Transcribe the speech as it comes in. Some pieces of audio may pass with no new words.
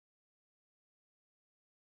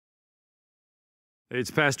It's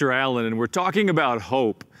Pastor Allen, and we're talking about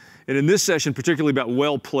hope. And in this session, particularly about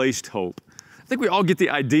well-placed hope. I think we all get the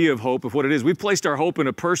idea of hope, of what it is. We've placed our hope in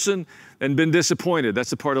a person and been disappointed.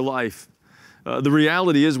 That's a part of life. The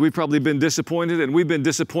reality is we've probably been disappointed, and we've been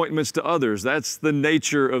disappointments to others. That's the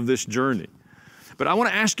nature of this journey. But I want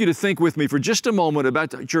to ask you to think with me for just a moment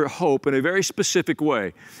about your hope in a very specific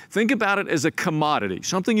way. Think about it as a commodity,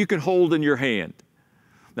 something you can hold in your hand.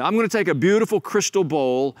 Now, I'm going to take a beautiful crystal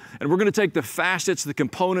bowl, and we're going to take the facets, the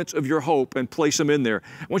components of your hope, and place them in there.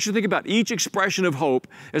 I want you to think about each expression of hope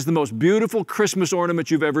as the most beautiful Christmas ornament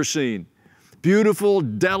you've ever seen. Beautiful,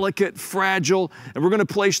 delicate, fragile, and we're going to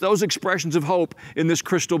place those expressions of hope in this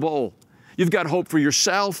crystal bowl. You've got hope for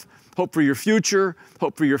yourself, hope for your future,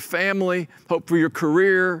 hope for your family, hope for your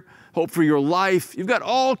career, hope for your life. You've got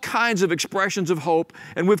all kinds of expressions of hope,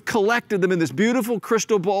 and we've collected them in this beautiful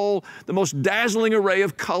crystal bowl, the most dazzling array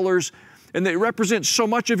of colors, and they represent so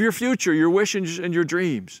much of your future, your wishes and your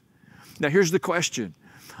dreams. Now here's the question.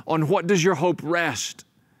 On what does your hope rest?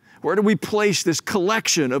 Where do we place this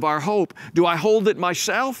collection of our hope? Do I hold it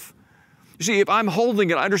myself? You see, if I'm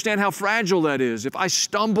holding it, I understand how fragile that is. If I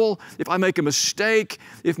stumble, if I make a mistake,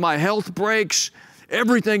 if my health breaks,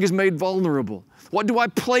 everything is made vulnerable. What do I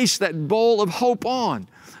place that bowl of hope on?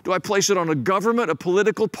 Do I place it on a government, a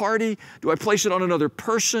political party? Do I place it on another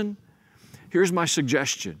person? Here's my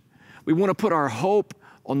suggestion. We want to put our hope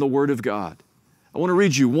on the Word of God. I want to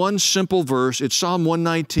read you one simple verse. It's Psalm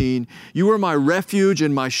 119. You are my refuge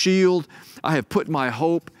and my shield. I have put my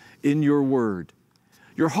hope in your Word.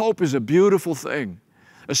 Your hope is a beautiful thing,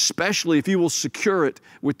 especially if you will secure it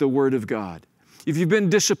with the Word of God. If you've been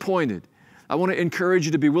disappointed, I want to encourage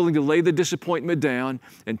you to be willing to lay the disappointment down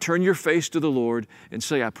and turn your face to the Lord and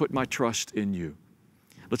say, I put my trust in you.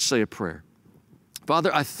 Let's say a prayer.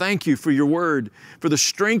 Father, I thank you for your word, for the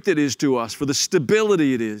strength it is to us, for the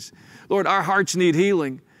stability it is. Lord, our hearts need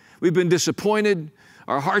healing. We've been disappointed.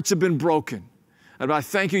 Our hearts have been broken. And I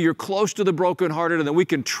thank you, you're close to the brokenhearted, and that we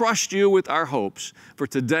can trust you with our hopes for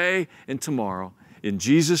today and tomorrow. In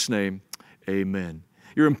Jesus' name, amen.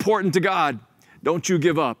 You're important to God. Don't you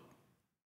give up.